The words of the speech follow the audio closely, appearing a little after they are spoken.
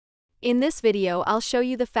In this video, I'll show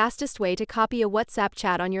you the fastest way to copy a WhatsApp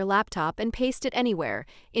chat on your laptop and paste it anywhere,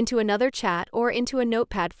 into another chat or into a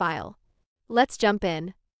notepad file. Let's jump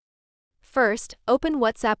in. First, open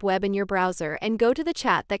WhatsApp web in your browser and go to the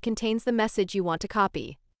chat that contains the message you want to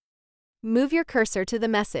copy. Move your cursor to the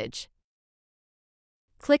message.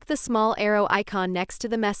 Click the small arrow icon next to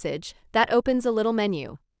the message. That opens a little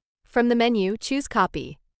menu. From the menu, choose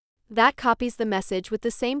Copy. That copies the message with the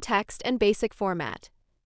same text and basic format.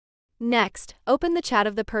 Next, open the chat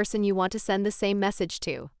of the person you want to send the same message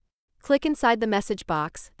to. Click inside the message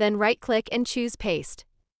box, then right-click and choose Paste.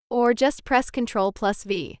 Or just press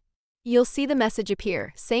Ctrl+V. You'll see the message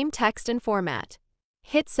appear, same text and format.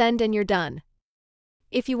 Hit Send and you're done.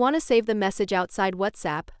 If you want to save the message outside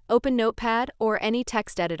WhatsApp, open Notepad or any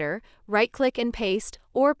text editor, right-click and paste,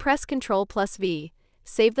 or press Ctrl+V.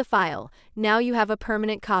 Save the file. Now you have a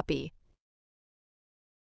permanent copy.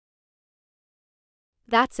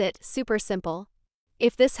 That's it, super simple.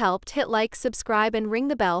 If this helped, hit like, subscribe, and ring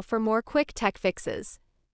the bell for more quick tech fixes.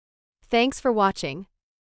 Thanks for watching.